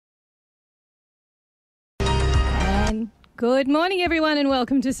Good morning, everyone, and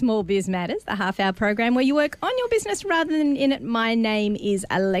welcome to Small Biz Matters, the half-hour program where you work on your business rather than in it. My name is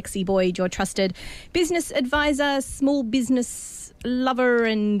Alexi Boyd, your trusted business advisor, small business lover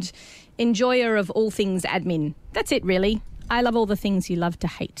and enjoyer of all things admin. That's it, really. I love all the things you love to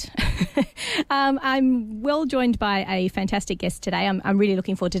hate. I'm well joined by a fantastic guest today. I'm really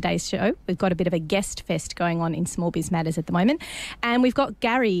looking forward to today's show. We've got a bit of a guest fest going on in Small Biz Matters at the moment. And we've got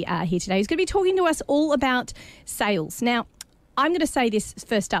Gary here today who's going to be talking to us all about sales. Now, I'm going to say this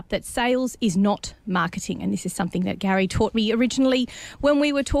first up, that sales is not marketing. And this is something that Gary taught me originally when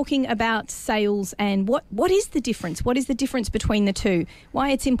we were talking about sales and what is the difference? What is the difference between the two?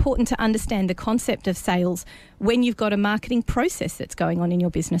 Why it's important to understand the concept of sales when you've got a marketing process that's going on in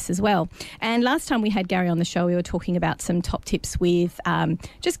your business as well. And last time we had Gary on the show, we were talking about some top tips with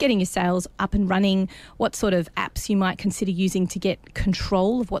just getting your sales up and running, what sort of apps you might consider using to get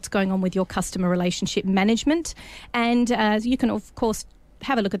control of what's going on with your customer relationship management. And you can, of course,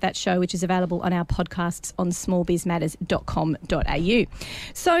 have a look at that show, which is available on our podcasts on smallbizmatters.com.au.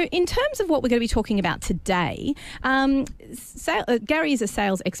 So in terms of what we're going to be talking about today, Gary is a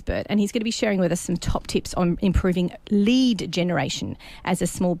sales expert and he's going to be sharing with us some top tips on improving lead generation as a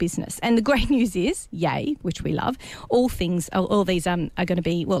small business. And the great news is, yay, which we love, all these are going to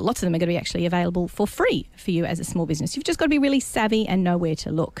be, well, lots of them are going to be actually available for free for you as a small business. You've just got to be really savvy and know where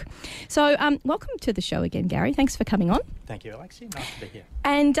to look. So welcome to the show again, Gary. Thanks for coming on. Thank you, Alexi. Nice to be here.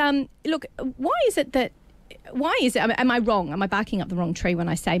 And look, why is it, am I wrong? Am I barking up the wrong tree when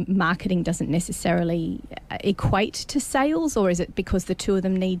I say marketing doesn't necessarily equate to sales, or is it because the two of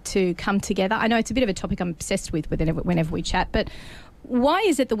them need to come together? I know it's a bit of a topic I'm obsessed with whenever we chat, but why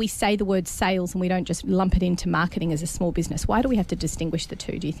is it that we say the word sales and we don't just lump it into marketing as a small business? Why do we have to distinguish the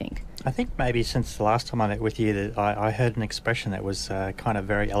two, do you think? I think maybe since the last time I met with you that I heard an expression that was kind of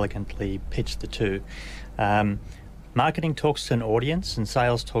very elegantly pitched the two. Marketing talks to an audience and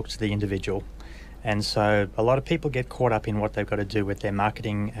sales talks to the individual. And so a lot of people get caught up in what they've got to do with their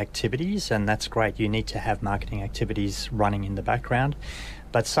marketing activities, and that's great. You need to have marketing activities running in the background.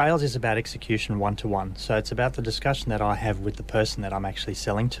 But sales is about execution one-to-one. So it's about the discussion that I have with the person that I'm actually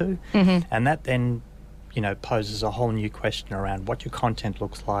selling to. Mm-hmm. And that then, poses a whole new question around what your content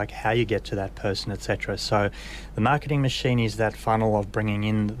looks like, how you get to that person, etc. So the marketing machine is that funnel of bringing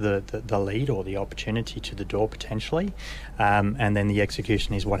in the lead or the opportunity to the door potentially. And then the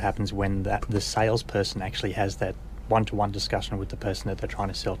execution is what happens when the salesperson actually has that one-to-one discussion with the person that they're trying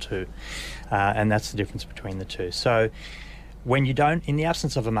to sell to. And that's the difference between the two. So when you don't, in the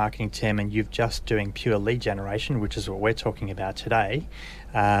absence of a marketing team and you're just doing pure lead generation, which is what we're talking about today,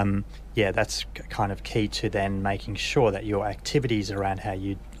 that's kind of key to then making sure that your activities around how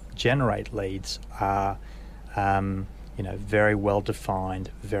you generate leads are, very well defined,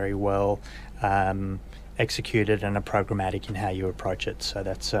 very well executed, and are programmatic in how you approach it. So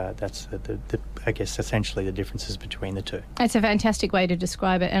that's I guess essentially the differences between the two. That's a fantastic way to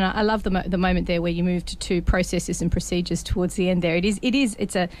describe it, and I love the moment there where you moved to processes and procedures towards the end there.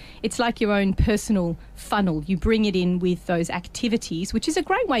 It's like your own personal funnel. You bring it in with those activities, which is a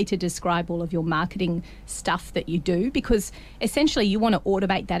great way to describe all of your marketing stuff that you do, because essentially you want to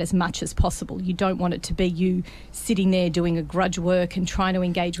automate that as much as possible. You don't want it to be you sitting there doing a grudge work and trying to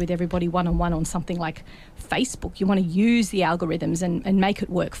engage with everybody one-on-one on something like Facebook. You want to use the algorithms and make it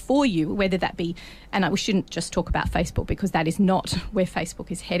work for you, whether that be, and we shouldn't just talk about Facebook because that is not where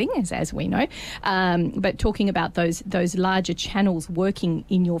Facebook is heading, as we know, but talking about those larger channels working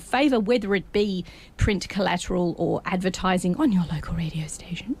in your favour, whether it be print collateral or advertising on your local radio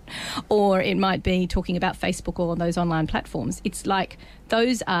station, or it might be talking about Facebook or on those online platforms. It's like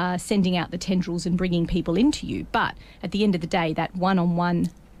those are sending out the tendrils and bringing people into you. But at the end of the day, that one-on-one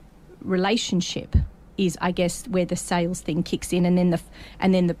relationship is, I guess, where the sales thing kicks in, and then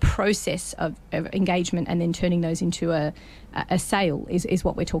the process of engagement and then turning those into a sale is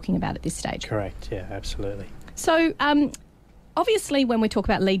what we're talking about at this stage. Correct. Yeah, absolutely. So obviously when we talk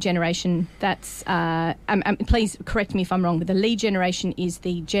about lead generation, that's please correct me if I'm wrong, but the lead generation is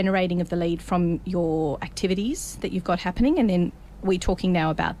the generating of the lead from your activities that you've got happening, and then we're talking now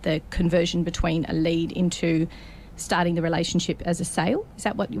about the conversion between a lead into starting the relationship as a sale. Is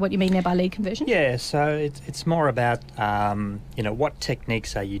that what you mean there by lead conversion? Yeah, so it's more about, what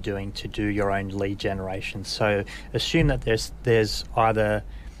techniques are you doing to do your own lead generation? So assume that there's either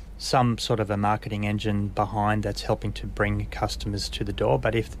some sort of a marketing engine behind that's helping to bring customers to the door,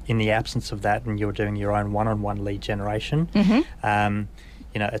 but if in the absence of that and you're doing your own one-on-one lead generation,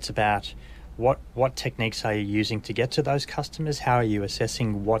 it's about what techniques are you using to get to those customers? How are you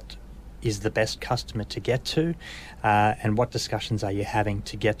assessing what is the best customer to get to, and what discussions are you having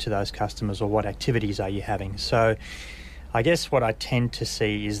to get to those customers, or what activities are you having? So I guess what I tend to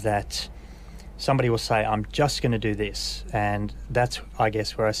see is that somebody will say, I'm just going to do this. And that's, I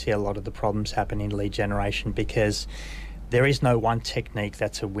guess, where I see a lot of the problems happen in lead generation, because there is no one technique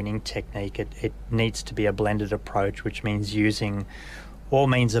that's a winning technique. It needs to be a blended approach, which means using all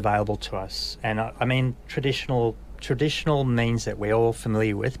means available to us. And I mean, traditional means that we're all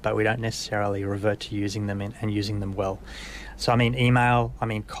familiar with, but we don't necessarily revert to using them and using them well. So I mean email, I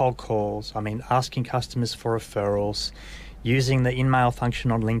mean cold calls, I mean asking customers for referrals, using the in-mail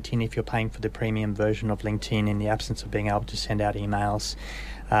function on LinkedIn if you're paying for the premium version of LinkedIn in the absence of being able to send out emails,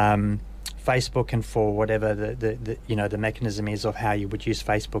 Facebook, and for whatever the mechanism is of how you would use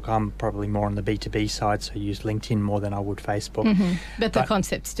Facebook. I'm probably more on the B2B side, so I use LinkedIn more than I would Facebook. Mm-hmm. But the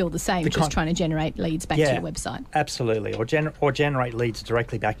concept's still the same, just trying to generate leads back to your website. Absolutely, or generate leads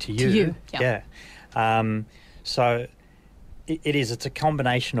directly back to you. Yep. Yeah. So it's a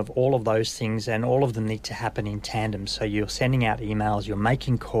combination of all of those things, and all of them need to happen in tandem. So you're sending out emails, you're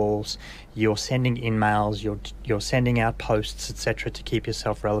making calls, you're sending emails, you're sending out posts, etc., to keep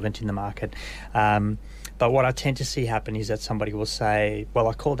yourself relevant in the market. But what I tend to see happen is that somebody will say, well,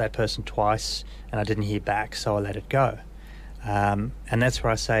 I called that person twice and I didn't hear back, so I let it go. And that's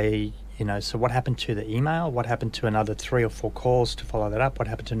where I say, so what happened to the email? What happened to another 3 or 4 calls to follow that up? What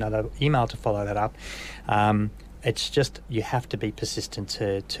happened to another email to follow that up? It's just, you have to be persistent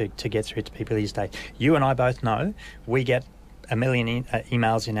to get through to people these days. You and I both know we get a million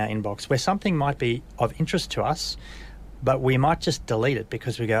emails in our inbox where something might be of interest to us, but we might just delete it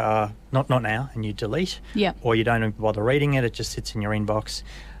because we go, not now, and you delete. Yeah. Or you don't even bother reading it, it just sits in your inbox.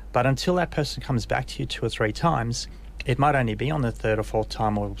 But until that person comes back to you 2 or 3 times, it might only be on the 3rd or 4th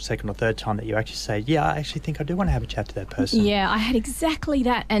time or 2nd or 3rd time that you actually say, yeah, I actually think I do want to have a chat to that person. Yeah, I had exactly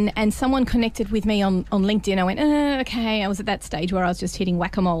that. And someone connected with me on LinkedIn. I went, okay. I was at that stage where I was just hitting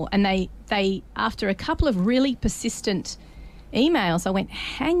whack-a-mole. And they after a couple of really persistent emails, I went,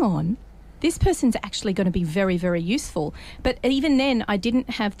 hang on, this person's actually going to be very, very useful. But even then, I didn't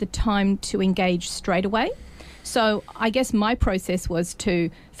have the time to engage straight away. So I guess my process was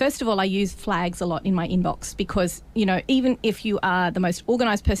to, first of all, I use flags a lot in my inbox because, even if you are the most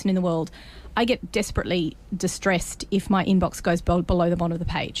organised person in the world, I get desperately distressed if my inbox goes below the bottom of the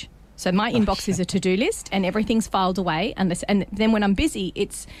page. So my inbox is a to-do list and everything's filed away. And then when I'm busy,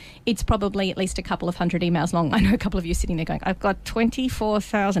 it's probably at least a couple of hundred emails long. I know a couple of you sitting there going, I've got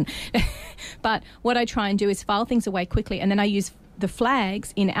 24,000. But what I try and do is file things away quickly, and then I use the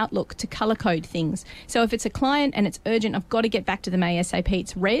flags in Outlook to colour code things. So if it's a client and it's urgent, I've got to get back to them ASAP,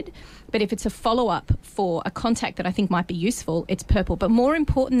 it's red. But if it's a follow-up for a contact that I think might be useful, it's purple. But more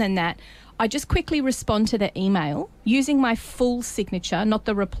important than that, I just quickly respond to the email using my full signature, not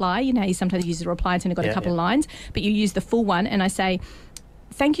the reply. You sometimes use the reply, it's only got a couple of lines, but you use the full one, and I say,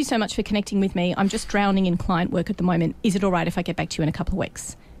 thank you so much for connecting with me. I'm just drowning in client work at the moment. Is it all right if I get back to you in a couple of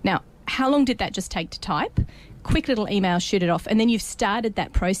weeks? Now, how long did that just take to type? Quick little email, shoot it off. And then you've started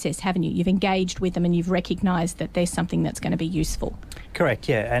that process, haven't you? You've engaged with them and you've recognised that there's something that's going to be useful. Correct,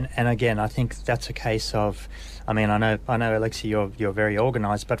 yeah. And again, I think that's a case of, I know, Alexi, you're very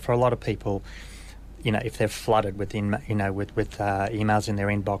organised, but for a lot of people, if they're flooded with emails in their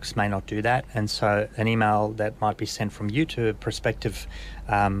inbox, may not do that. And so an email that might be sent from you to a prospective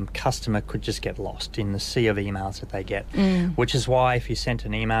customer could just get lost in the sea of emails that they get, which is why if you sent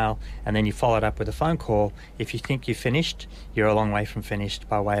an email and then you followed up with a phone call, if you think you're finished, you're a long way from finished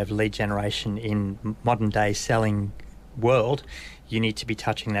by way of lead generation in modern day selling world. You need to be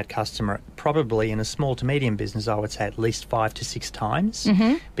touching that customer probably in a small to medium business, I would say at least 5 to 6 times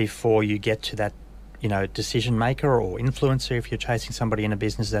before you get to that decision maker or influencer if you're chasing somebody in a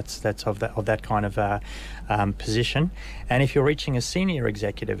business that's of that kind of position. And if you're reaching a senior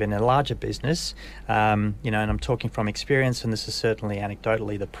executive in a larger business, and I'm talking from experience, and this is certainly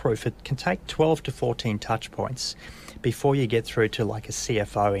anecdotally the proof, it can take 12 to 14 touch points before you get through to like a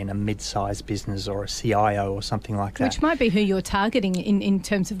CFO in a mid-sized business or a CIO or something like that. Which might be who you're targeting in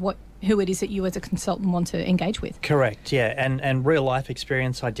terms of who it is that you as a consultant want to engage with. Correct, yeah. And real life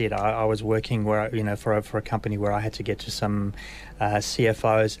experience I did. I was working where, for a company where I had to get to some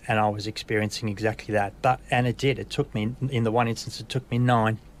CFOs, and I was experiencing exactly that. It took me, in the one instance, it took me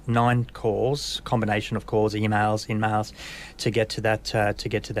nine calls, combination of calls, emails, in-mails, to get to that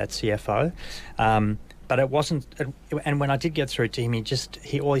CFO. But it wasn't, and when I did get through to him,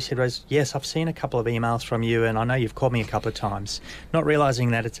 all he said was, yes, I've seen a couple of emails from you and I know you've called me a couple of times, not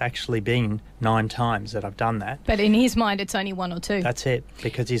realising that it's actually been 9 times that I've done that. But in his mind, it's only 1 or 2. That's it,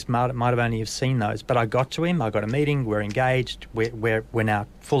 because he might have only have seen those. But I got to him, I got a meeting, we're engaged, we're now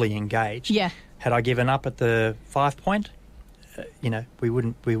fully engaged. Yeah. Had I given up at the 5 point? we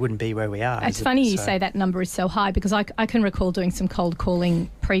wouldn't be where we are. It's funny you say that number is so high, because I can recall doing some cold calling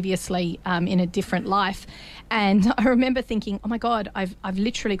previously in a different life, and I remember thinking, oh my God, I've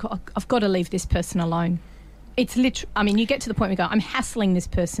got to leave this person alone. It's you get to the point where you go, I'm hassling this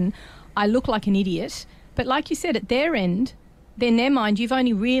person, I look like an idiot, but like you said, at their end, in their mind, you've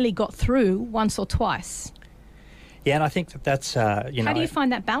only really got through once or twice. Yeah, and I think that's, How do you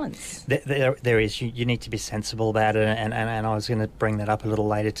find that balance? There is. You need to be sensible about it, and I was going to bring that up a little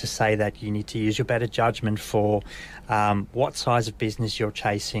later to say that you need to use your better judgment for what size of business you're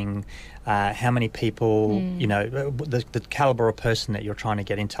chasing, how many people, the calibre of person that you're trying to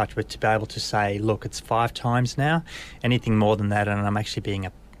get in touch with, to be able to say, look, it's 5 times now. Anything more than that, and I'm actually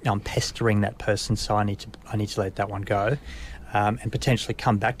I'm pestering that person, so I need to let that one go, and potentially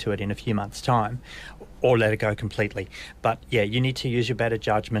come back to it in a few months' time, or let it go completely. But yeah, you need to use your better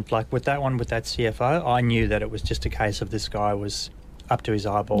judgment. Like with that CFO, I knew that it was just a case of this guy was up to his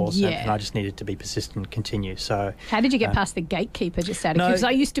eyeballs, and I just needed to be persistent and continue. So how did you get past the gatekeeper, just out of curiosity? Because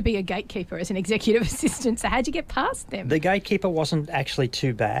I used to be a gatekeeper as an executive assistant, so how'd you get past them? The gatekeeper wasn't actually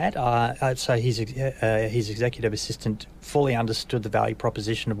too bad. So his executive assistant fully understood the value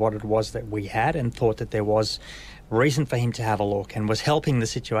proposition of what it was that we had, and thought that there was reason for him to have a look, and was helping the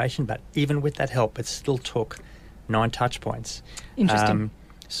situation. But even with that help, it still took 9 touch points. Interesting.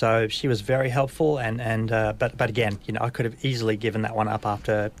 So she was very helpful, but again, I could have easily given that one up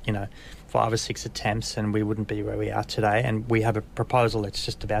after 5 or 6 attempts, and we wouldn't be where we are today. And we have a proposal that's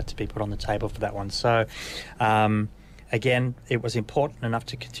just about to be put on the table for that one. So again, it was important enough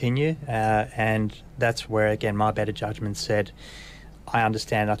to continue, and that's where, again, my better judgment said, I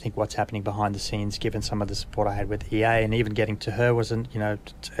understand, I think, what's happening behind the scenes, given some of the support I had with EA, and even getting to her wasn't,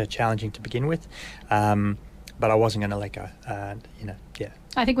 challenging to begin with. But I wasn't going to let go,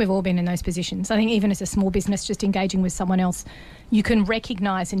 I think we've all been in those positions. I think even as a small business, just engaging with someone else, you can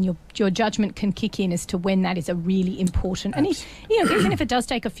recognise, and your judgment can kick in as to when that is a really important. And even if it does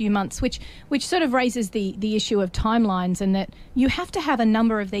take a few months, which sort of raises the issue of timelines, and that you have to have a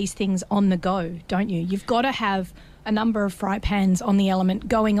number of these things on the go, don't you? You've got to have a number of fry pans on the element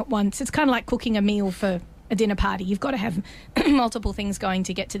going at once. It's kind of like cooking a meal for a dinner party. You've got to have multiple things going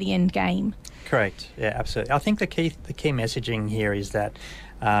to get to the end game. Correct. Yeah, absolutely. I think the key messaging here is that,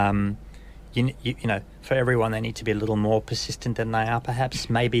 for everyone, they need to be a little more persistent than they are, perhaps.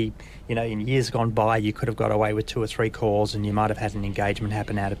 Maybe, in years gone by, you could have got away with 2 or 3 calls, and you might have had an engagement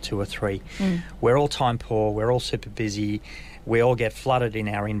happen out of 2 or 3. We're all time poor. We're all super busy. We all get flooded in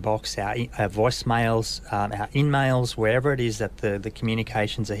our inbox, our voicemails, our emails, wherever it is that the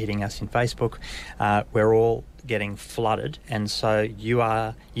communications are hitting us in Facebook. We're all getting flooded, and so you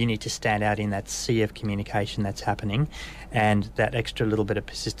need to stand out in that sea of communication that's happening, and that extra little bit of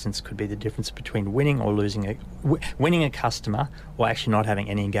persistence could be the difference between winning or losing winning a customer, or actually not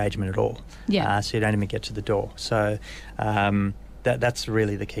having any engagement at all. Yeah. So you don't even get to the door. So that's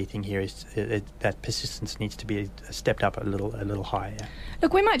really the key thing here, is that persistence needs to be stepped up a little higher. Yeah.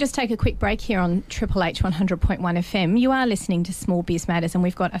 Look, we might just take a quick break here on Triple H 100.1 FM. You are listening to Small Biz Matters, and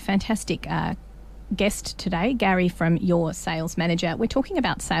we've got a fantastic guest today, Gary from Your Sales Manager. We're talking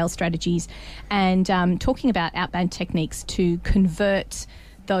about sales strategies and talking about outbound techniques to convert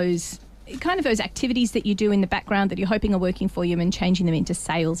those activities that you do in the background that you're hoping are working for you, and changing them into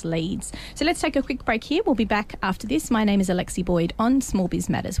sales leads. So let's take a quick break here. We'll be back after this. My name is Alexi Boyd on Small Biz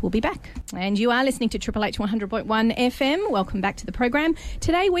Matters. We'll be back. And you are listening to Triple H 100.1 FM. Welcome back to the program.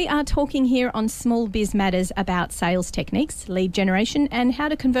 Today we are talking here on Small Biz Matters about sales techniques, lead generation, and how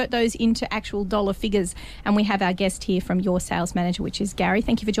to convert those into actual dollar figures. And we have our guest here from Your Sales Manager, which is Gary.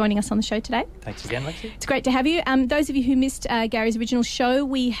 Thank you for joining us on the show today. Thanks again, Lexi. It's great to have you. Those of you who missed Gary's original show,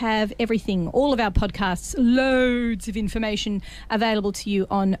 we have all of our podcasts, loads of information available to you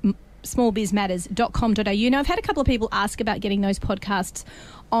on smallbizmatters.com.au. Now, I've had a couple of people ask about getting those podcasts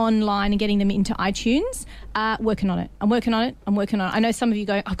online and getting them into iTunes. Working on it. I'm working on it. I know some of you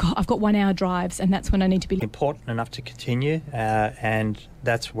go, I've got 1 hour drives, and that's when I need to be... Important enough to continue, and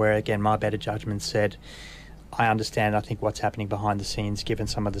that's where, again, my better judgment said, I understand, I think, what's happening behind the scenes, given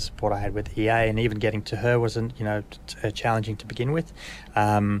some of the support I had with EA, and even getting to her wasn't, challenging to begin with.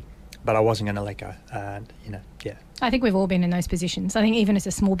 But I wasn't going to let go, I think we've all been in those positions. I think even as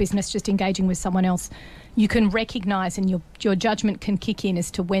a small business, just engaging with someone else, you can recognise, and your judgment can kick in as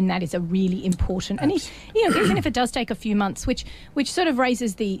to when that is a really important. And even if it does take a few months, which sort of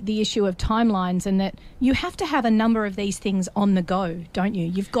raises the issue of timelines, and that you have to have a number of these things on the go, don't you?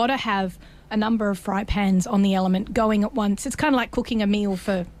 You've got to have a number of fry pans on the element going at once. It's kind of like cooking a meal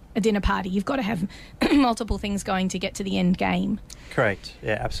for a dinner party. You've got to have multiple things going to get to the end game. Correct.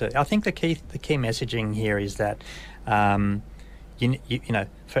 Yeah, absolutely. I think the key messaging here is that, you know,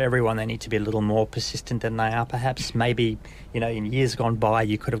 for everyone, they need to be a little more persistent than they are, perhaps. Maybe, you know, in years gone by,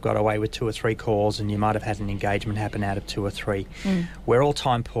 you could have got away with 2 or 3 calls and you might have had an engagement happen out of 2 or 3. We're all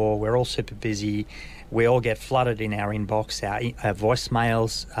time poor. We're all super busy. We all get flooded in our inbox, our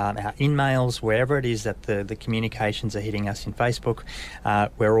voicemails, our in-mails, wherever it is that the communications are hitting us in Facebook.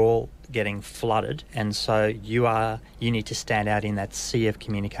 We're all getting flooded, and so you need to stand out in that sea of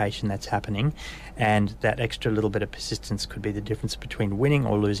communication that's happening, and that extra little bit of persistence could be the difference between winning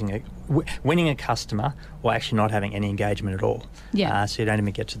or losing winning a customer, or actually not having any engagement at all. So you don't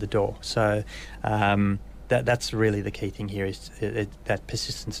even get to the door. So that's really the key thing here, is that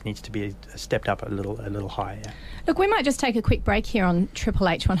persistence needs to be stepped up a little higher. Look, we might just take a quick break here on Triple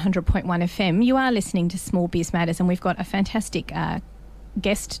H 100.1 FM. You are listening to Small Biz Matters, and we've got a fantastic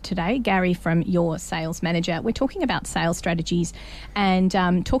guest today, Gary from Your Sales Manager. We're talking about sales strategies and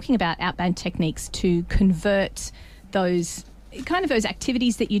talking about outbound techniques to convert those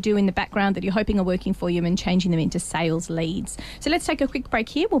activities that you do in the background that you're hoping are working for you and changing them into sales leads. So let's take a quick break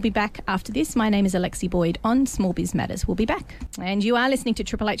here. We'll be back after this. My name is Alexi Boyd on Small Biz Matters. We'll be back. And you are listening to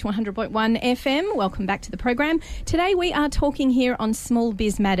Triple H 100.1 FM. Welcome back to the program. Today we are talking here on Small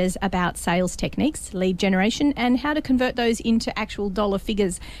Biz Matters about sales techniques, lead generation, and how to convert those into actual dollar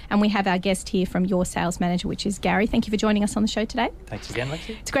figures. And we have our guest here from Your Sales Manager, which is Gary. Thank you for joining us on the show today. Thanks again,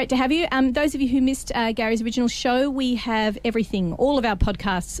 Lexi. It's great to have you. Those of you who missed Gary's original show, we have all of our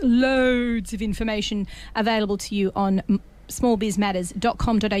podcasts, loads of information available to you on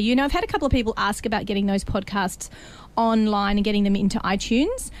smallbizmatters.com.au. Now, I've had a couple of people ask about getting those podcasts online and getting them into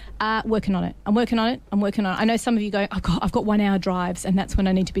iTunes. Working on it. I'm working on it. I know some of you go, I've got 1 hour drives, and that's when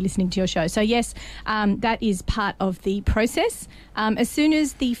I need to be listening to your show. So yes, that is part of the process. As soon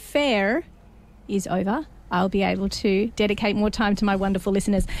as the fair is over, I'll be able to dedicate more time to my wonderful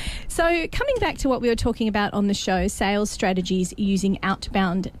listeners. So coming back to what we were talking about on the show, sales strategies using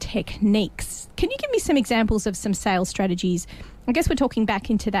outbound techniques. Can you give me some examples of some sales strategies? I guess we're talking back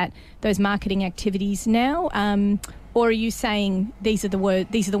into those marketing activities now. Or are you saying these are the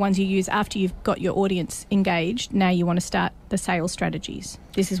ones you use after you've got your audience engaged? Now you want to start the sales strategies.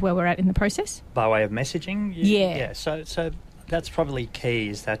 This is where we're at in the process? By way of messaging? Yeah. So that's probably key,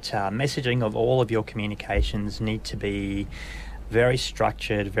 is that messaging of all of your communications need to be very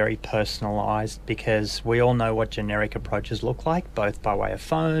structured, very personalised, because we all know what generic approaches look like, both by way of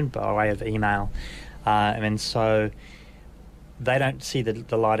phone, by way of email. And so they don't see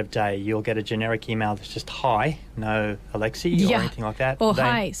the light of day. You'll get a generic email that's just, hi, no Alexi, or anything like that. Or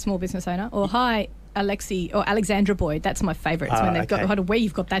hi, small business owner, or hi, Alexi or Alexandra Boyd. That's my favourite. When they've got where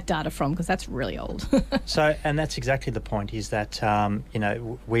you've got that data from, because that's really old. So, and that's exactly the point, is that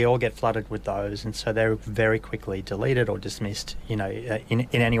we all get flooded with those, and so they're very quickly deleted or dismissed. In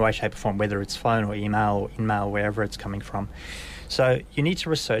any way, shape, or form, whether it's phone or email or in-mail, wherever it's coming from. So you need to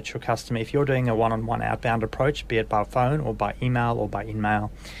research your customer. If you're doing a one-on-one outbound approach, be it by phone or by email or by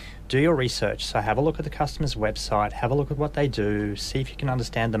in-mail, do your research. So have a look at the customer's website, have a look at what they do, see if you can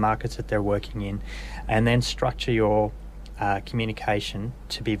understand the markets that they're working in, and then structure your communication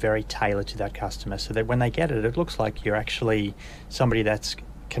to be very tailored to that customer, so that when they get it, it looks like you're actually somebody that's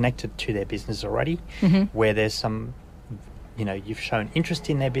connected to their business already, where there's some, you've shown interest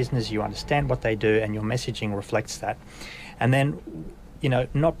in their business, you understand what they do, and your messaging reflects that. And then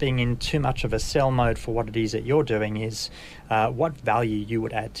not being in too much of a sell mode for what it is that you're doing, is what value you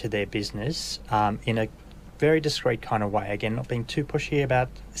would add to their business in a very discreet kind of way. Again, not being too pushy about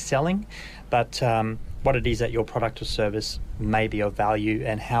selling, but what it is that your product or service may be of value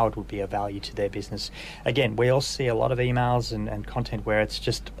and how it would be of value to their business. Again, we all see a lot of emails and content where it's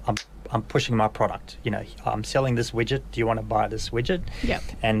just, I'm pushing my product. I'm selling this widget. Do you want to buy this widget? Yep.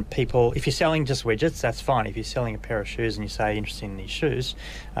 And people, if you're selling just widgets, that's fine. If you're selling a pair of shoes and you say interested in these shoes,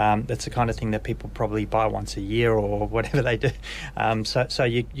 that's the kind of thing that people probably buy once a year or whatever they do. So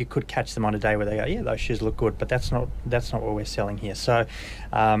you could catch them on a day where they go, yeah, those shoes look good, but that's not what we're selling here. So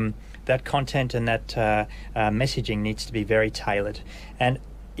that content and that messaging needs to be very tailored. And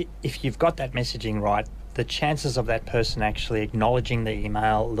if you've got that messaging right, the chances of that person actually acknowledging the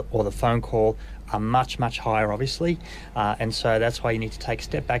email or the phone call are much, much higher, obviously. And so that's why you need to take a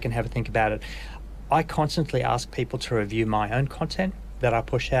step back and have a think about it. I constantly ask people to review my own content that I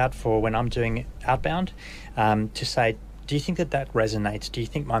push out for when I'm doing outbound, to say, do you think that resonates? Do you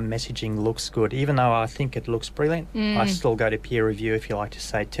think my messaging looks good? Even though I think it looks brilliant, I still go to peer review, if you like to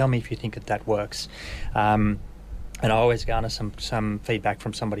say, tell me if you think that works. And I always garner some feedback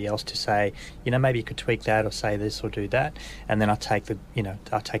from somebody else to say, maybe you could tweak that or say this or do that. And then I take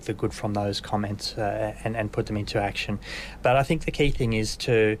the good from those comments and put them into action. But I think the key thing is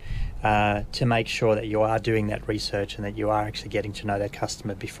to make sure that you are doing that research and that you are actually getting to know that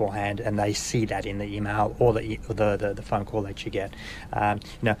customer beforehand, and they see that in the email or the phone call that you get.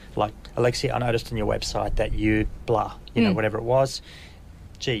 Like Alexia, I noticed on your website that you blah, whatever it was.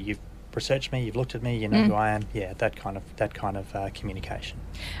 Gee, you've researched me, you've looked at me, you know who I am. Yeah, that kind of communication.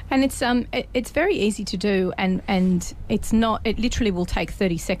 And it's very easy to do, and it's not. It literally will take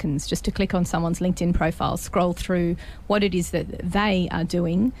 30 seconds just to click on someone's LinkedIn profile, scroll through what it is that they are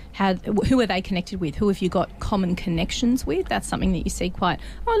doing, who are they connected with, who have you got common connections with. That's something that you see quite.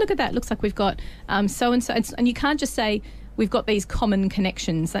 Oh, look at that! Looks like we've got so and so, and you can't just say we've got these common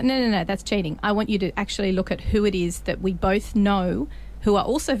connections. No, that's cheating. I want you to actually look at who it is that we both know, who are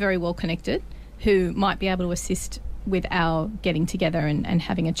also very well connected, who might be able to assist with our getting together and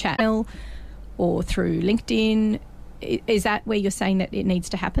having a chat, or through LinkedIn. Is that where you're saying that it needs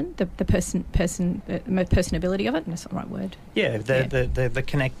to happen? The personability of it? That's not the right word. Yeah, the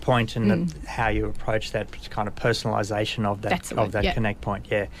connect point and how you approach that kind of personalisation of that connect point.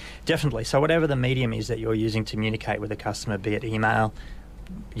 Yeah, definitely. So whatever the medium is that you're using to communicate with a customer, be it email,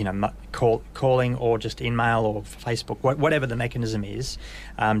 calling or just email or Facebook, whatever the mechanism is,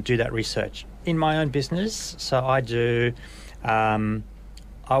 do that research. In my own business, so I do, I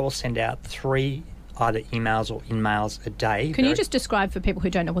will send out 3 either emails or in-mails a day. Can you just describe for people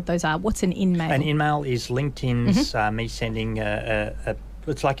who don't know what those are? What's an in-mail? An in-mail is LinkedIn's me sending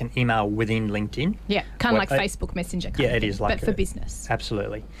it's like an email within LinkedIn. Yeah, kind of like Facebook Messenger. It is like but for business.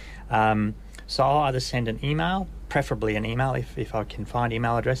 Absolutely. So I'll either send an email, preferably an email if I can find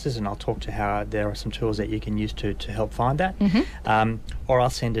email addresses, and I'll talk to how there are some tools that you can use to help find that. Or I'll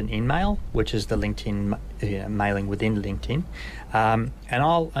send an email, which is the LinkedIn mailing within LinkedIn, and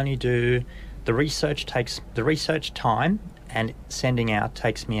I'll only do the research time, and sending out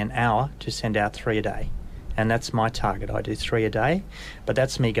takes me an hour to send out 3 a day. And that's my target. I do 3 a day, but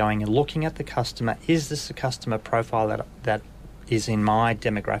that's me going and looking at the customer. Is this a customer profile that is in my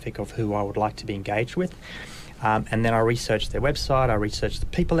demographic of who I would like to be engaged with? And then I research their website, I research the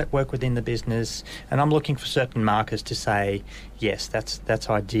people that work within the business, and I'm looking for certain markers to say, yes, that's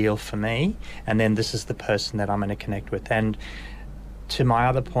ideal for me, and then this is the person that I'm going to connect with. And to my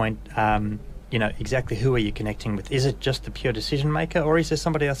other point, exactly who are you connecting with? Is it just the pure decision maker, or is there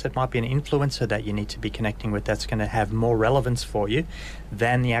somebody else that might be an influencer that you need to be connecting with that's going to have more relevance for you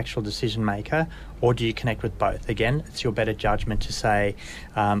than the actual decision maker? Or do you connect with both? Again, it's your better judgment to say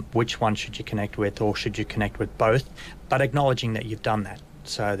which one should you connect with, or should you connect with both, but acknowledging that you've done that,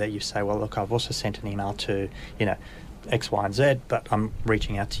 so that you say, well, look, I've also sent an email to, X, Y, and Z, but I'm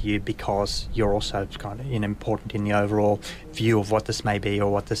reaching out to you because you're also kind of important in the overall view of what this may be,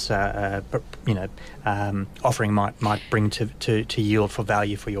 or what this offering might bring to yield for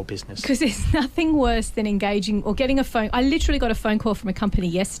value for your business. Because there's nothing worse than engaging or getting a phone. I literally got a phone call from a company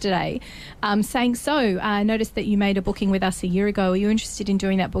yesterday saying, so I noticed that you made a booking with us a year ago. Are you interested in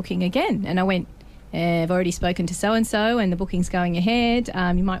doing that booking again? And I went, I've already spoken to so-and-so and the booking's going ahead.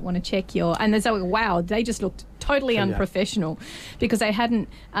 You might want to check your... And they're like, wow, they just looked totally unprofessional because they hadn't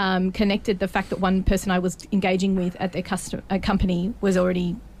connected the fact that one person I was engaging with at their company was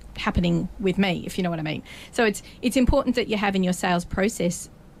already happening with me, if you know what I mean. So it's important that you have in your sales process,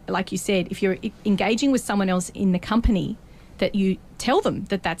 like you said, if you're engaging with someone else in the company, that you tell them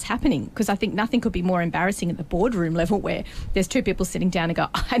that that's happening, because I think nothing could be more embarrassing at the boardroom level where there's 2 people sitting down and go,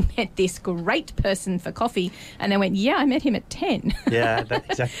 I met this great person for coffee, and they went, yeah, I met him at 10. Yeah,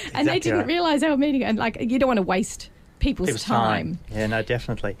 that's exactly. And they didn't realise they were meeting, and you don't want to waste people's time. Yeah, no,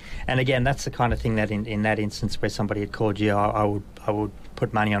 definitely. And again, that's the kind of thing that in that instance where somebody had called you, I would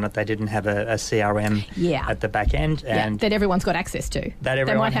put money on it. They didn't have a CRM at the back end, and that everyone's got access to. They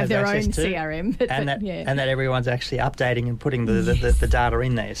might have their own CRM, and that everyone's actually updating and putting the data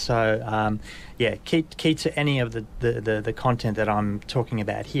in there. So key to any of the content that I'm talking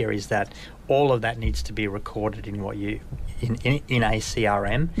about here is that all of that needs to be recorded in what you in a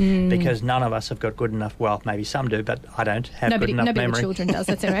CRM, because none of us have got good enough. Well, maybe some do, but I don't have good enough memory. Nobody with children does.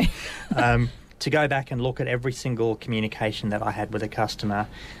 That's anyway. To go back and look at every single communication that I had with a customer,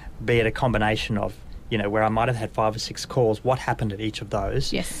 be it a combination of, where I might have had 5 or 6 calls, what happened at each of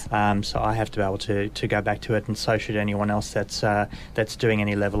those. Yes. So I have to be able to go back to it, and so should anyone else that's doing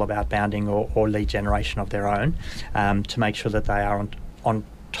any level of outbounding or lead generation of their own, to make sure that they are on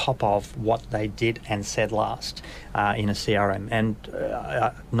top of what they did and said last in a CRM, and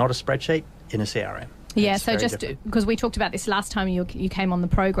not a spreadsheet, in a CRM. Yeah, It's so very just different. because we talked about this last time you came on the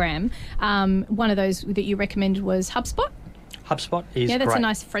program, one of those that you recommended was HubSpot. HubSpot is Yeah, that's great. a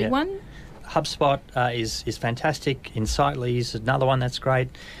nice free one. HubSpot is fantastic. Insightly is another one that's great.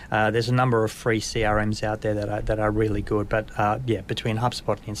 There's a number of free CRMs out there that are really good. But between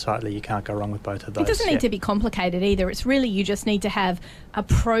HubSpot and Insightly, you can't go wrong with both of those. It doesn't need to be complicated either. It's really, you just need to have a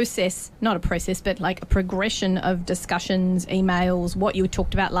process, not a process, but like a progression of discussions, emails, what you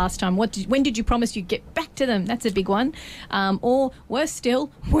talked about last time. When did you promise you'd get back to them? That's a big one. Or worse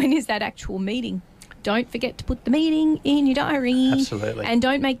still, when is that actual meeting? Don't forget to put the meeting in your diary. Absolutely. And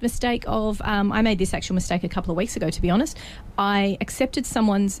don't make the mistake of, I made this actual mistake a couple of weeks ago, to be honest. I accepted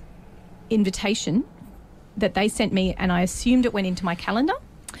someone's invitation that they sent me and I assumed it went into my calendar.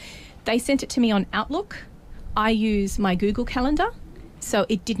 They sent it to me on Outlook. I use my Google Calendar, so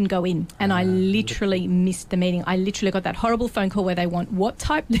it didn't go in. And I literally missed the meeting. I literally got that horrible phone call where they want, what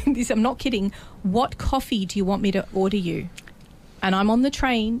type, I'm not kidding, what coffee do you want me to order you? And I'm on the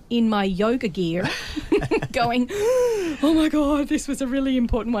train in my yoga gear going, oh my God, this was a really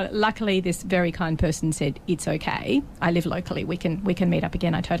important one. Luckily, this very kind person said, it's okay. I live locally. We can meet up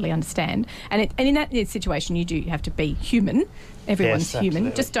again. I totally understand. And in that situation, you have to be human. Everyone's human.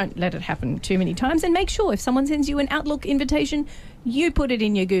 Absolutely. Just don't let it happen too many times. And make sure if someone sends you an Outlook invitation, you put it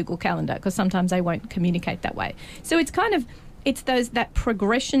in your Google Calendar, because sometimes they won't communicate that way. So it's that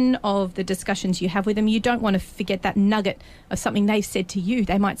progression of the discussions you have with them. You don't want to forget that nugget of something they've said to you.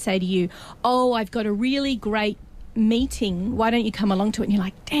 They might say to you, oh, I've got a really great meeting. Why don't you come along to it? And you're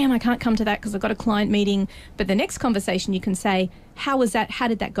like, damn, I can't come to that because I've got a client meeting. But the next conversation you can say, how was that? How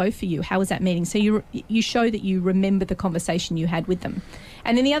did that go for you? How was that meeting? So you show that you remember the conversation you had with them.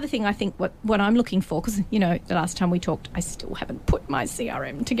 And then the other thing, I think what I'm looking for, because, the last time we talked, I still haven't put my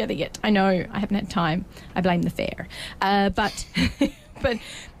CRM together yet. I know I haven't had time. I blame the fare. But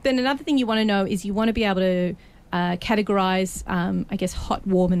then another thing you want to know is you want to be able to categorize, hot,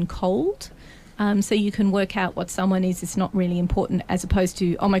 warm and cold. So you can work out what someone is. It's not really important, as opposed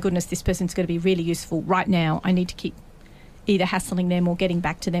to, oh my goodness, this person's going to be really useful right now. I need to keep either hassling them or getting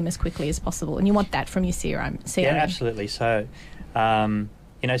back to them as quickly as possible. And you want that from your CRM. Yeah, absolutely. So,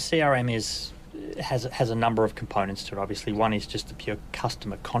 CRM has a number of components to it. Obviously, one is just the pure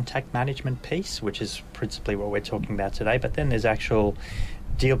customer contact management piece, which is principally what we're talking about today. But then there's actual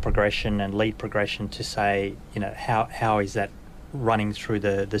deal progression and lead progression to say, how is that running through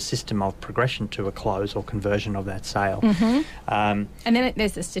the system of progression to a close or conversion of that sale. Mm-hmm. And then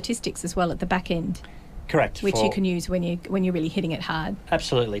there's the statistics as well at the back end. Correct. Which you can use when you're really hitting it hard.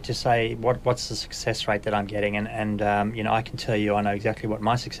 Absolutely, to say what's the success rate that I'm getting, and I can tell you I know exactly what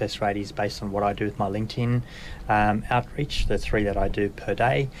my success rate is based on what I do with my LinkedIn outreach, the 3 that I do per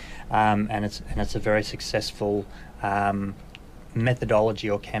day, and it's a very successful methodology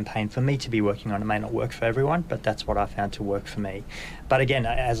or campaign for me to be working on. It may not work for everyone, but that's what I found to work for me. But again,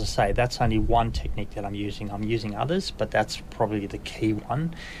 as I say, that's only one technique that I'm using. I'm using others, but that's probably the key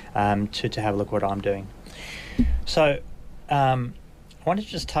one to have a look at what I'm doing. So I wanted to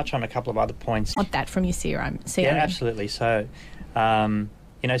just touch on a couple of other points. Want that from your CRM. Yeah, absolutely. So,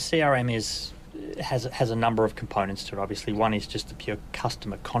 CRM has a number of components to it. Obviously, one is just the pure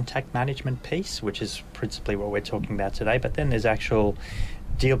customer contact management piece, which is principally what we're talking about today. But then there's actual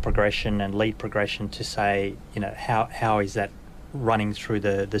deal progression and lead progression to say, how is that running through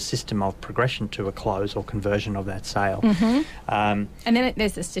the system of progression to a close or conversion of that sale. Mm-hmm. And then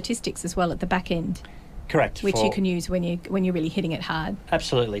there's the statistics as well at the back end. Correct. Which you can use when you're really hitting it hard.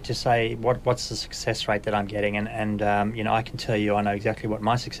 Absolutely, to say what's the success rate that I'm getting, and I can tell you I know exactly what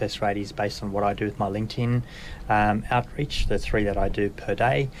my success rate is based on what I do with my LinkedIn outreach, the 3 that I do per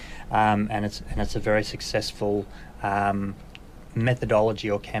day, and it's a very successful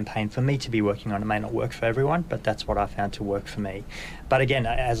methodology or campaign for me to be working on. It may not work for everyone, but that's what I found to work for me. But again,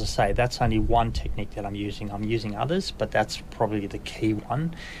 as I say, that's only one technique that I'm using. I'm using others, but that's probably the key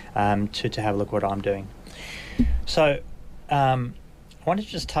one to have a look at what I'm doing. So I wanted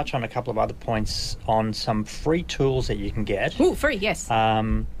to just touch on a couple of other points on some free tools that you can get. Ooh, free, yes.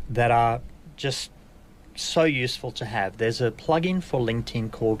 That are just so useful to have. There's a plugin for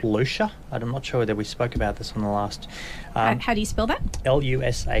LinkedIn called Lusha. I'm not sure whether we spoke about this on the last. How do you spell that?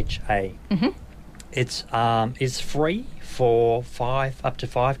 Lusha. Mm-hmm. It's free for up to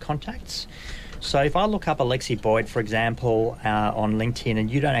 5 contacts. So if I look up Alexi Boyd, for example, on LinkedIn, and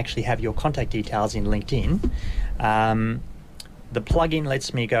you don't actually have your contact details in LinkedIn, the plugin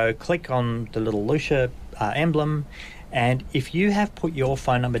lets me go click on the little Lusha emblem, and if you have put your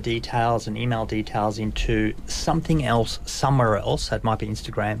phone number details and email details into something else somewhere else, that might be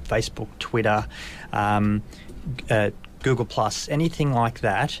Instagram, Facebook, Twitter, Google Plus, anything like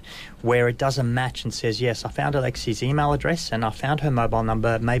that, where it does a match and says, yes, I found Alexi's email address and I found her mobile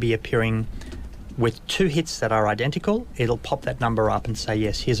number maybe appearing with 2 hits that are identical, it'll pop that number up and say,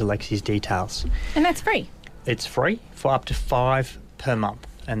 yes, here's Alexi's details. And that's free? It's free for up to 5 per month,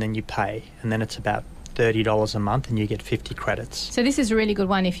 and then you pay, and then it's about $30 a month and you get 50 credits. So this is a really good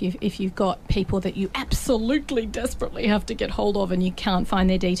one if you've got people that you absolutely desperately have to get hold of and you can't find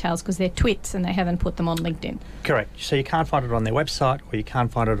their details because they're twits and they haven't put them on LinkedIn. Correct. So you can't find it on their website or you can't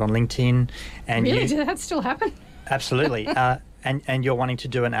find it on LinkedIn. And really? Does that still happen? Absolutely. And you're wanting to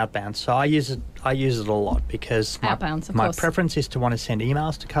do an outbound. So I use it a lot because my preference is to want to send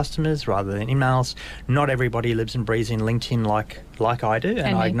emails to customers rather than emails. Not everybody lives and breathes in LinkedIn like I do,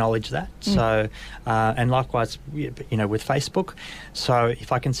 and I acknowledge that. So and likewise, with Facebook. So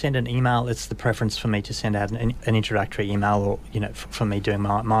if I can send an email, it's the preference for me to send out an introductory email, or for me doing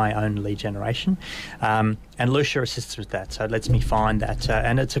my own lead generation. And Lucia assists with that, so it lets me find that,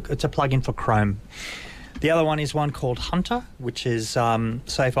 and it's a plugin for Chrome. The other one is one called Hunter, which is, so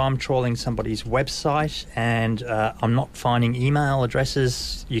if I'm trawling somebody's website and I'm not finding email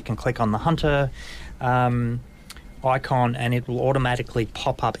addresses, you can click on the Hunter icon and it will automatically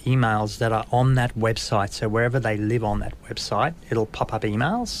pop up emails that are on that website. So wherever they live on that website, it'll pop up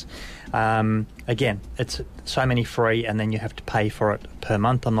emails. Again, it's so many free, and then you have to pay for it per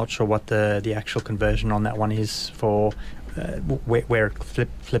month. I'm not sure what the actual conversion on that one is for where it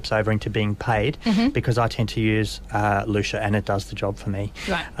flips over into being paid, because I tend to use Lucia and it does the job for me.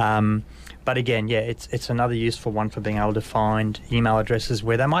 Right. But again, yeah, it's another useful one for being able to find email addresses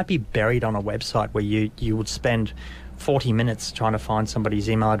where they might be buried on a website where you would spend 40 minutes trying to find somebody's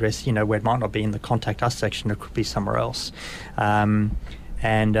email address, where it might not be in the Contact Us section, it could be somewhere else.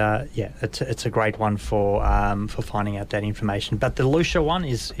 It's a great one for finding out that information. But the Lucia one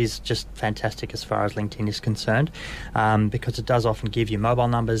is just fantastic as far as LinkedIn is concerned, because it does often give you mobile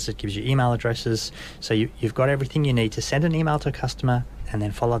numbers, it gives you email addresses, so you've got everything you need to send an email to a customer and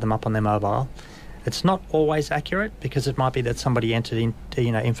then follow them up on their mobile. It's not always accurate, because it might be that somebody entered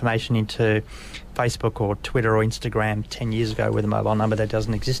information into Facebook or Twitter or Instagram 10 years ago with a mobile number that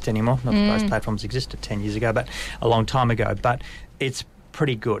doesn't exist anymore. Not that those platforms existed 10 years ago, but a long time ago. But it's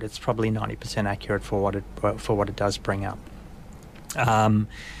pretty good. It's probably 90% accurate for what it does bring up.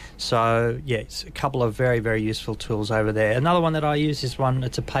 So it's a couple of very, very useful tools over there. Another one that I use is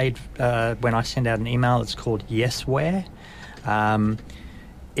it's a paid, when I send out an email, it's called Yesware.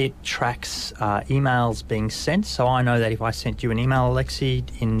 It tracks emails being sent, so I know that if I sent you an email, Alexi,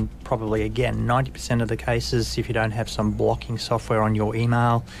 in probably, again, 90% of the cases, if you don't have some blocking software on your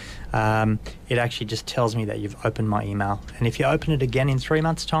email, it actually just tells me that you've opened my email. And if you open it again in 3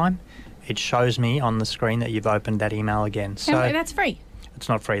 months' time, it shows me on the screen that you've opened that email again. So that's free? It's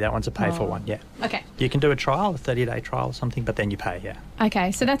not free. That one's a pay-for one, yeah. Okay. You can do a trial, a 30-day trial or something, but then you pay, yeah.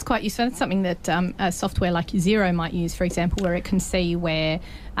 Okay, so that's quite useful. That's something that a software like Xero might use, for example, where it can see where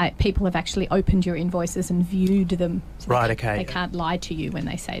people have actually opened your invoices and viewed them. So they can't lie to you when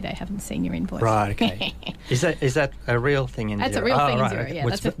they say they haven't seen your invoice. Right, okay. Is that a real thing in Xero? That's a real thing in Xero, yeah.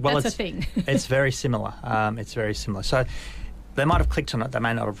 That's a thing. It's very similar. It's very similar. So they might have clicked on it. They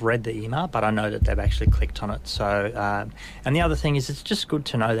may not have read the email, but I know that they've actually clicked on it. So, and the other thing is, it's just good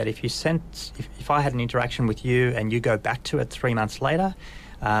to know that if I had an interaction with you and you go back to it 3 months later,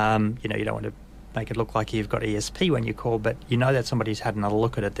 you don't want to make it look like you've got ESP when you call, but you know that somebody's had another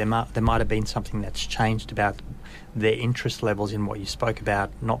look at it. There might have been something that's changed about their interest levels in what you spoke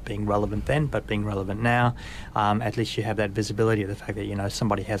about, not being relevant then, but being relevant now. At least you have that visibility of the fact that,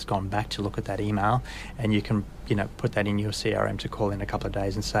 somebody has gone back to look at that email, and you can, put that in your CRM to call in a couple of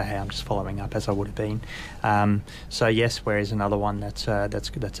days and say, hey, I'm just following up as I would have been. So Yesware is another one that's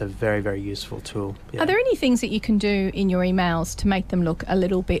a very, very useful tool. Yeah. Are there any things that you can do in your emails to make them look a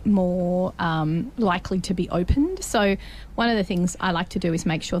little bit more likely to be opened? So one of the things I like to do is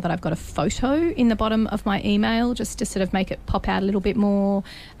make sure that I've got a photo in the bottom of my email, just to sort of make it pop out a little bit more.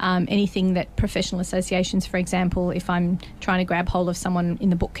 Anything that professional associations, for example, if I'm trying to grab hold of someone in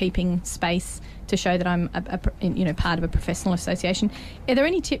the bookkeeping space to show that I'm part of a professional association. Are there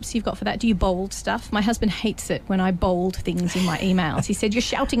any tips you've got for that? Do you bold stuff? My husband hates it when I bold things in my emails. He said, you're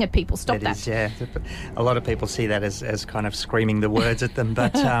shouting at people, stop that. Yeah. A lot of people see that as kind of screaming the words at them.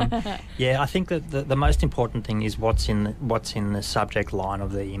 But I think that the most important thing is what's in the subject line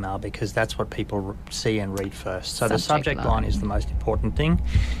of the email, because that's what people see and read first. So the subject line is the most important thing.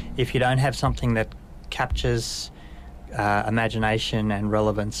 If you don't have something that captures imagination and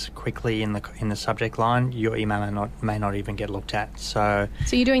relevance quickly in the subject line, your email may not even get looked at. So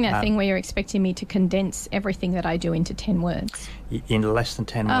you're doing that thing where you're expecting me to condense everything that I do into 10 words. In less than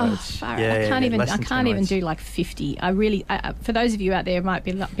 10 words. I can't even do like 50. I really, for those of you out there who might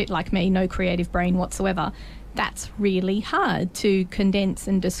be a bit like me, no creative brain whatsoever, that's really hard to condense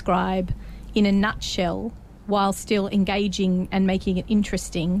and describe in a nutshell while still engaging and making it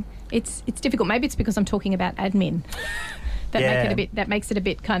interesting. It's difficult. Maybe it's because I'm talking about admin that makes it a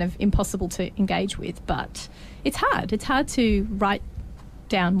bit kind of impossible to engage with. But it's hard. It's hard to write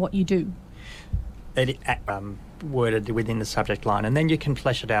down what you do. Worded within the subject line, and then you can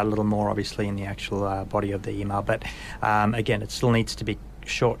flesh it out a little more, obviously, in the actual body of the email. But again, it still needs to be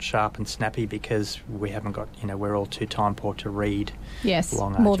short, sharp, and snappy because we haven't got, we're all too time poor to read. Yes,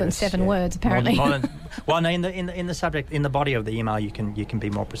 long, more than 7 words apparently. No, in the subject, in the body of the email, you can be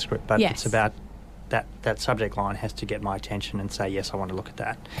more prescriptive, but yes. It's about that subject line has to get my attention and say, yes, I want to look at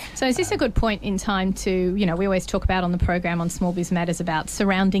that. So is this a good point in time to, we always talk about on the program on Small Biz Matters about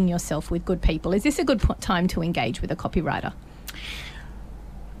surrounding yourself with good people. Is this a good time to engage with a copywriter?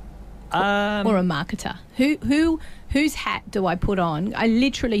 Or a marketer? Whose hat do I put on? I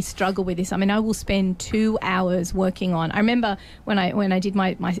literally struggle with this. I mean, I will spend 2 hours working on. I remember when I did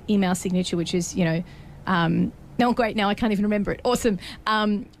my email signature, which is, no, great, now I can't even remember it. Awesome.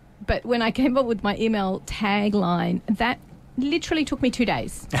 But when I came up with my email tagline, that literally took me 2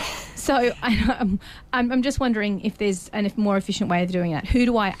 days. So I'm just wondering if there's a more efficient way of doing that. Who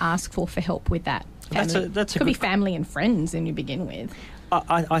do I ask for help with that? Could be family and friends when you begin with.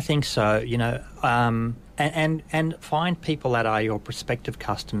 I think so, and find people that are your prospective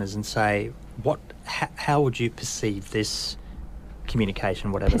customers and say, how would you perceive this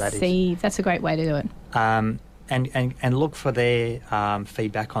communication, whatever that is? Perceive, that's a great way to do it. And look for their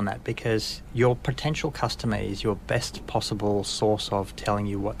feedback on that, because your potential customer is your best possible source of telling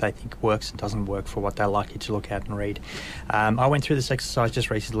you what they think works and doesn't work for what they're likely to look at and read. I went through this exercise just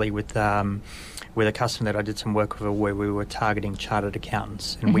recently with a customer that I did some work with, where we were targeting chartered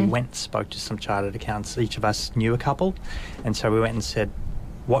accountants, and we went and spoke to some chartered accountants. Each of us knew a couple, and so we went and said,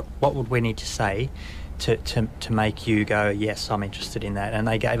 what would we need to say to make you go, yes, I'm interested in that? And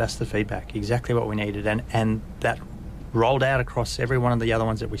they gave us the feedback, exactly what we needed, and that rolled out across every one of the other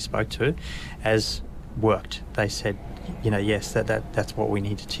ones that we spoke to as worked. They said, yes, that's what we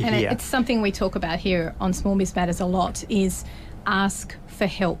needed to hear. And it's something we talk about here on Small Biz Matters a lot, is ask for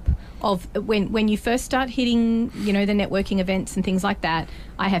help. Of when you first start hitting, the networking events and things like that,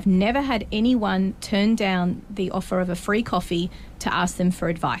 I have never had anyone turn down the offer of a free coffee to ask them for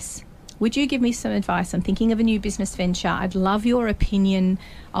advice. Would you give me some advice? I'm thinking of a new business venture. I'd love your opinion.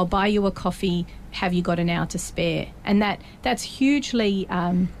 I'll buy you a coffee. Have you got an hour to spare? And that's hugely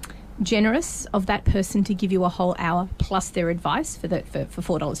generous of that person to give you a whole hour plus their advice for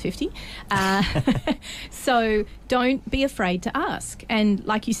 $4.50. So don't be afraid to ask. And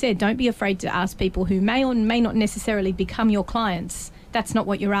like you said, don't be afraid to ask people who may or may not necessarily become your clients. That's not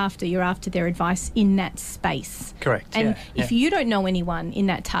what you're after. You're after their advice in that space. Correct. And if you don't know anyone in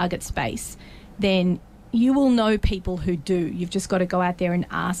that target space, then you will know people who do. You've just got to go out there and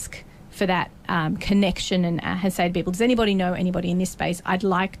ask for that connection and say to people, does anybody know anybody in this space? I'd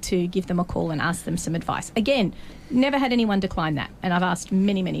like to give them a call and ask them some advice. Again, never had anyone decline that, and I've asked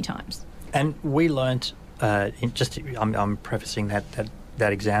many, many times. And we learnt, I'm prefacing that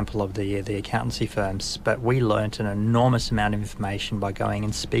example of the accountancy firms, but we learnt an enormous amount of information by going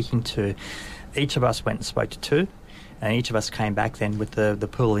and speaking to, each of us went and spoke to two, and each of us came back then with the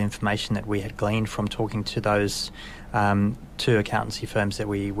pool of information that we had gleaned from talking to those two accountancy firms that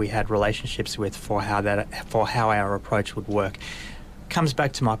we had relationships with for how our approach would work. Comes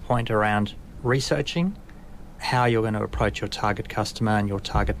back to my point around researching how you're going to approach your target customer and your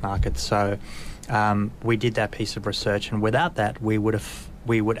target market. So we did that piece of research, and without that, we would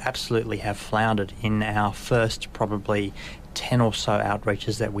absolutely have floundered in our first probably 10 or so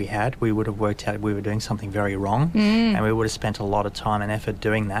outreaches that we had. We would have worked out we were doing something very wrong, and we would have spent a lot of time and effort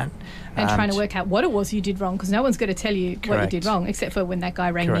doing that. And trying to work out what it was you did wrong, because no one's going to tell you what you did wrong, except for when that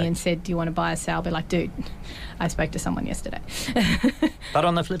guy rang me and said, do you want to buy a sale? I'll be like, dude, I spoke to someone yesterday. But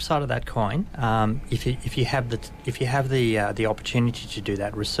on the flip side of that coin, if you have the opportunity to do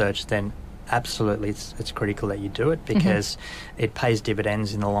that research, then absolutely it's critical that you do it, because it pays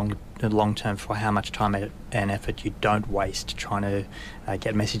dividends in the long term for how much time and effort you don't waste trying to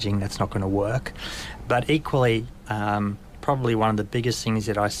get messaging that's not going to work. But equally, probably one of the biggest things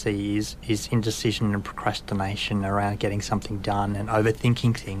that I see is indecision and procrastination around getting something done and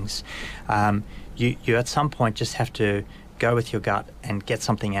overthinking things. You at some point just have to go with your gut and get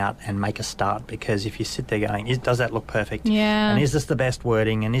something out and make a start, because if you sit there going, does that look perfect? Yeah. And is this the best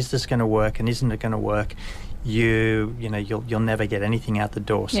wording? And is this going to work? And isn't it going to work? You'll never get anything out the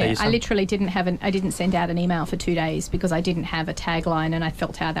door. So I literally I didn't send out an email for 2 days because I didn't have a tagline, and I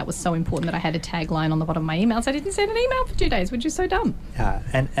felt how that was so important that I had a tagline on the bottom of my emails. I didn't send an email for 2 days, which is so dumb.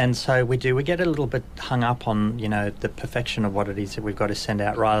 And so we get a little bit hung up on, the perfection of what it is that we've got to send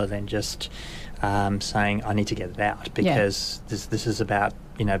out, rather than just saying, I need to get it out, because this is about,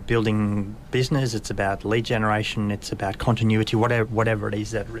 building business. It's about lead generation. It's about continuity, whatever it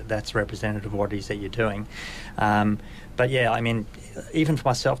is that's representative of what it is that you're doing. But yeah, I mean, even for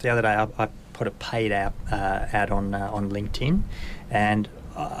myself, the other day I put a paid ad on LinkedIn, and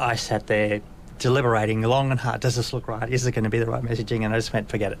I sat there deliberating long and hard. Does this look right? Is it going to be the right messaging? And I just went,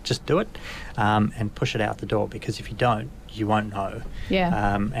 forget it. Just do it, and push it out the door, because if you don't, you won't know.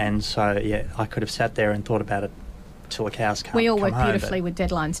 Yeah. And so, I could have sat there and thought about it till the cows come home. We all work beautifully with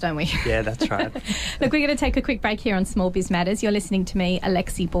deadlines, don't we? Yeah, that's right. Look, we're going to take a quick break here on Small Biz Matters. You're listening to me,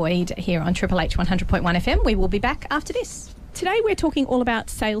 Alexi Boyd, here on Triple H 100.1 FM. We will be back after this. Today we're talking all about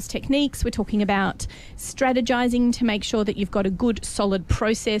sales techniques. We're talking about strategizing to make sure that you've got a good, solid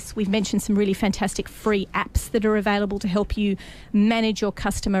process. We've mentioned some really fantastic free apps that are available to help you manage your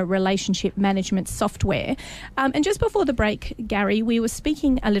customer relationship management software. And just before the break, Gary, we were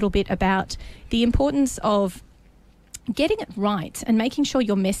speaking a little bit about the importance of getting it right and making sure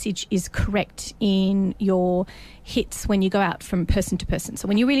your message is correct in your hits when you go out from person to person. So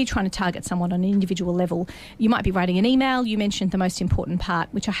when you're really trying to target someone on an individual level, you might be writing an email. You mentioned the most important part,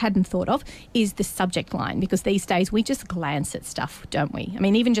 which I hadn't thought of, is the subject line, because these days we just glance at stuff, don't we? I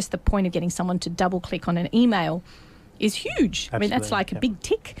mean, even just the point of getting someone to double click on an email is huge. Absolutely. I mean, that's like a big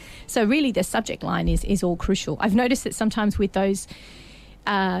tick. So really the subject line is all crucial. I've noticed that sometimes with those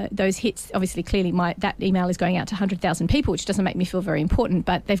hits, obviously, clearly that email is going out to 100,000 people, which doesn't make me feel very important,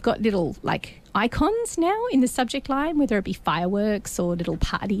 but they've got little icons now in the subject line, whether it be fireworks or little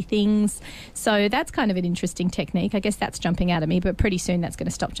party things. So that's kind of an interesting technique. I guess that's jumping out at me, but pretty soon that's going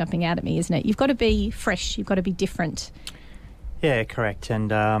to stop jumping out at me, isn't it? You've got to be fresh. You've got to be different. Yeah, correct.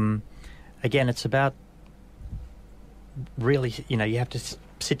 And again, it's about really, you have to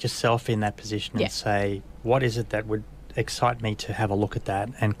sit yourself in that position and say, what is it that would excite me to have a look at that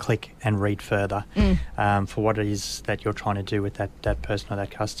and click and read further for what it is that you're trying to do with that person or that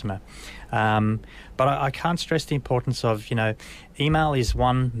customer. But I can't stress the importance of, email is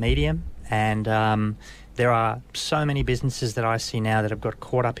one medium, and there are so many businesses that I see now that have got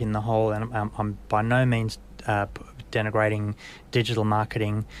caught up in the whole, and I'm by no means denigrating digital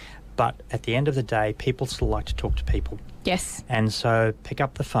marketing, but at the end of the day, people still like to talk to people. Yes. And so pick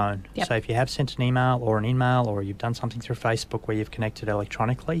up the phone. Yep. So if you have sent an email, or you've done something through Facebook where you've connected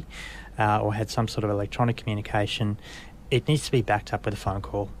electronically or had some sort of electronic communication, it needs to be backed up with a phone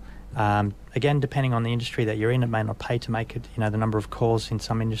call. Again, depending on the industry that you're in, it may not pay to make it, the number of calls in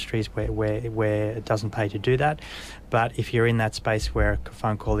some industries where it doesn't pay to do that. But if you're in that space where a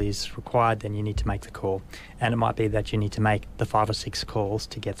phone call is required, then you need to make the call. And it might be that you need to make the 5 or 6 calls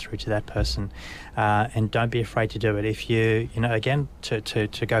to get through to that person. And don't be afraid to do it. If again,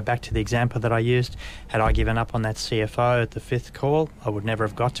 to go back to the example that I used, had I given up on that CFO at the 5th call, I would never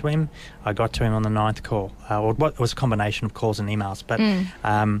have got to him. I got to him on the 9th call. It was a combination of calls and emails. But,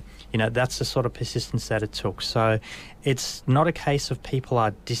 that's the sort of persistence that it took. So it's not a case of people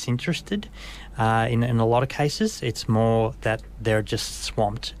are disinterested. In a lot of cases, it's more that they're just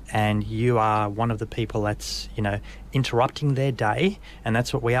swamped, and you are one of the people that's, interrupting their day. And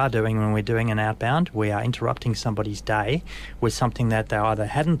that's what we are doing when we're doing an outbound. We are interrupting somebody's day with something that they either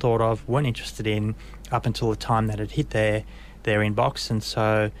hadn't thought of, weren't interested in, up until the time that it hit their inbox. And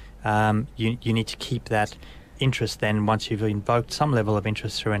so you need to keep that interest then, once you've invoked some level of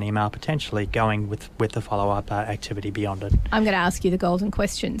interest through an email, potentially going with the follow-up activity beyond it. I'm going to ask you the golden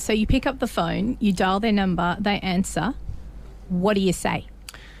question. So you pick up the phone, you dial their number, they answer. What do you say?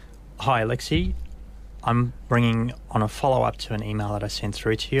 Hi, Alexi. I'm bringing on a follow-up to an email that I sent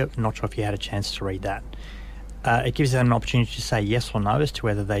through to you. I'm not sure if you had a chance to read that. It gives them an opportunity to say yes or no as to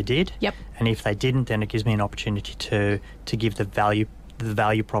whether they did. Yep. And if they didn't, then it gives me an opportunity to give the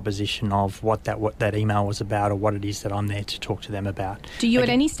value proposition of what that email was about, or what it is that I'm there to talk to them about. Do you at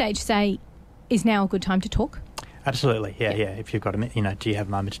any stage say, is now a good time to talk? Absolutely, yeah. If you've got do you have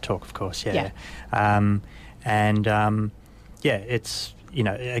a moment to talk? Of course, yeah. It's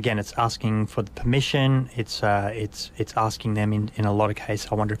again, it's asking for the permission. It's asking them in a lot of cases,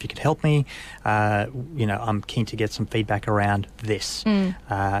 I wonder if you could help me. I'm keen to get some feedback around this,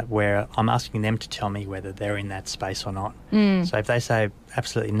 where I'm asking them to tell me whether they're in that space or not. So if they say,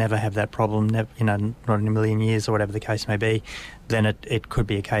 absolutely never have that problem, not in a million years or whatever the case may be, then it could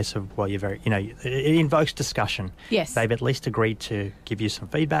be a case of, well, it invokes discussion. Yes. They've at least agreed to give you some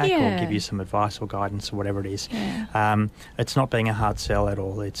feedback or give you some advice or guidance or whatever it is. Yeah. It's not being a hard sell at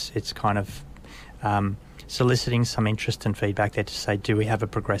all. It's kind of soliciting some interest and feedback there to say, do we have a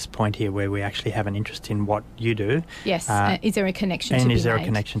progress point here where we actually have an interest in what you do? Yes. Is there a connection to be made? And is there a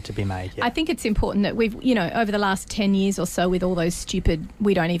connection to be made? Yeah. I think it's important that we've, over the last 10 years or so with all those stupid,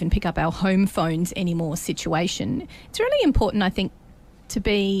 we don't even pick up our home phones anymore situation, it's really important, I think, to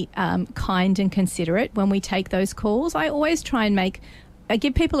be kind and considerate when we take those calls. I always try and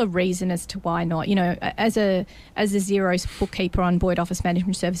give people a reason as to why not. As a Xero's bookkeeper on Boyd Office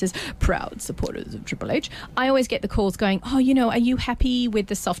Management Services, proud supporters of Triple H, I always get the calls going, are you happy with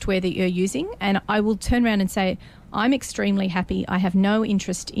the software that you're using? And I will turn around and say, I'm extremely happy. I have no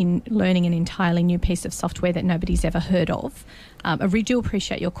interest in learning an entirely new piece of software that nobody's ever heard of. I really do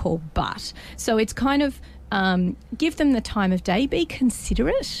appreciate your call, but... So it's kind of... give them the time of day, be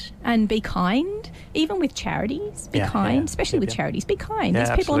considerate and be kind, even with charities, be kind, especially with charities, be kind.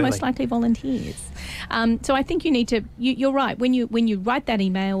 These people are most likely volunteers. So I think you need to, you're right, when you write that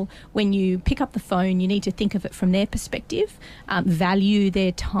email, when you pick up the phone, you need to think of it from their perspective, value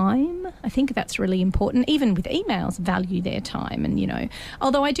their time. I think that's really important. Even with emails, value their time. And,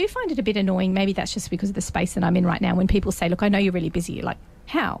 although I do find it a bit annoying, maybe that's just because of the space that I'm in right now, when people say, look, I know you're really busy. You're like,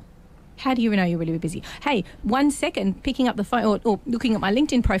 how? How do you know you're really busy? Hey, 1 second picking up the phone or looking at my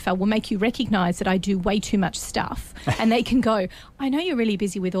LinkedIn profile will make you recognise that I do way too much stuff. And they can go, I know you're really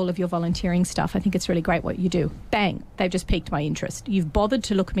busy with all of your volunteering stuff. I think it's really great what you do. Bang, they've just piqued my interest. You've bothered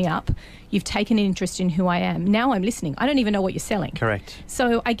to look me up. You've taken an interest in who I am. Now I'm listening. I don't even know what you're selling. Correct.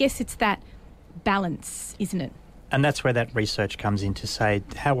 So I guess it's that balance, isn't it? And that's where that research comes in to say,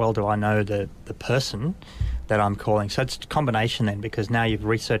 how well do I know the person that I'm calling? So it's a combination then, because now you've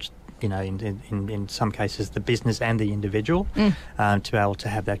researched, in some cases, the business and the individual to be able to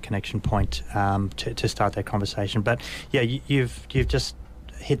have that connection point to start that conversation. But, yeah, you've just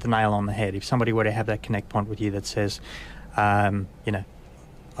hit the nail on the head. If somebody were to have that connect point with you that says, I've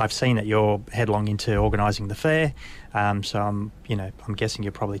seen that you're headlong into organising the fair, so I'm guessing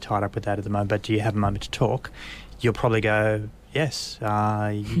you're probably tied up with that at the moment, but do you have a moment to talk? You'll probably go, yes. You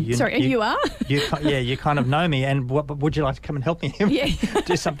are? You kind of know me, and would you like to come and help me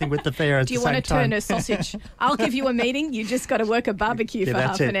do something with the fair at the same time? Do you want to turn a sausage? I'll give you a meeting. You just got to work a barbecue for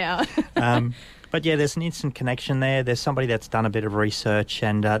half an hour. But yeah, there's an instant connection there. There's somebody that's done a bit of research,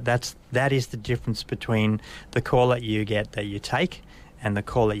 and that is the difference between the call that you get that you take and the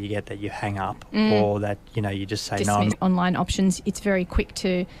call that you get that you hang up, or that you just say no. Online options, it's very quick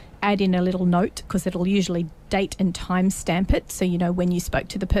to add in a little note, because it'll usually date and time stamp it so you know when you spoke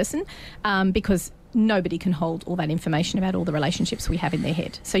to the person, because nobody can hold all that information about all the relationships we have in their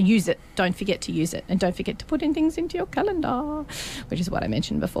head. So use it. Don't forget to use it. And don't forget to put in things into your calendar, which is what I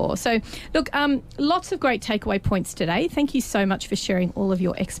mentioned before. So, look, lots of great takeaway points today. Thank you so much for sharing all of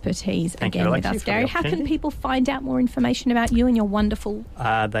your expertise again with us, Gary. How can people find out more information about you and your wonderful...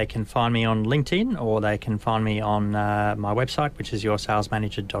 They can find me on LinkedIn, or they can find me on my website, which is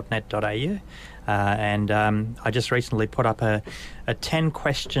yoursalesmanager.net.au. And I just recently put up a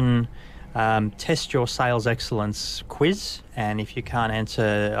 10-question... test your sales excellence quiz, and if you can't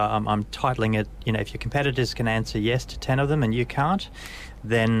answer, I'm titling it, if your competitors can answer yes to 10 of them and you can't,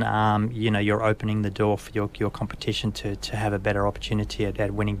 then you're opening the door for your competition to have a better opportunity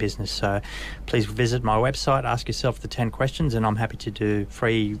at winning business. So please visit my website, ask yourself the 10 questions, and I'm happy to do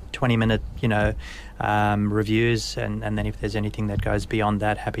free 20-minute reviews, and then if there's anything that goes beyond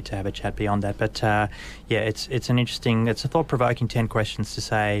that, happy to have a chat beyond that. But it's a thought-provoking 10 questions to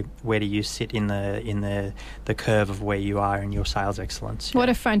say, where do you sit in the curve of where you are in your sales excellence. What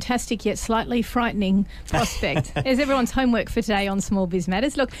a fantastic yet slightly frightening prospect. There's everyone's homework for today on Small Biz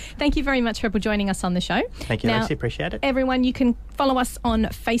Matters. Look, thank you very much for joining us on the show. Thank you, Alexi. Appreciate it. Everyone, you can follow us on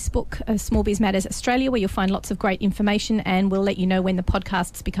Facebook, Small Biz Matters Australia, where you'll find lots of great information, and we'll let you know when the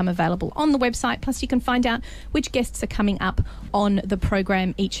podcasts become available on the website. Plus, you can find out which guests are coming up on the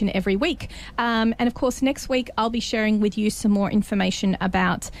program each and every week. And of course, next week, I'll be sharing with you some more information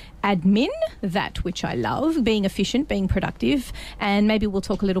about admin, that which I love, being efficient, being productive, and maybe we'll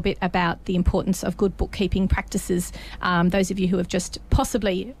talk a little bit about the importance of good bookkeeping practices. Those of you who have just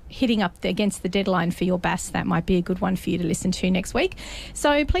possibly hitting up against the deadline for your BAS, that might be a good one for you to listen to next week.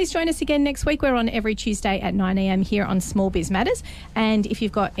 So please join us again next week. We're on every Tuesday at 9 a.m. here on Small Biz Matters. And if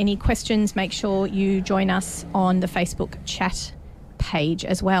you've got any questions, make sure you join us on the Facebook chat page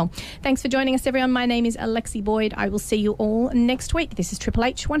as well. Thanks for joining us, everyone. My name is Alexi Boyd. I will see you all next week. This is Triple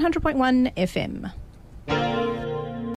H 100.1 FM.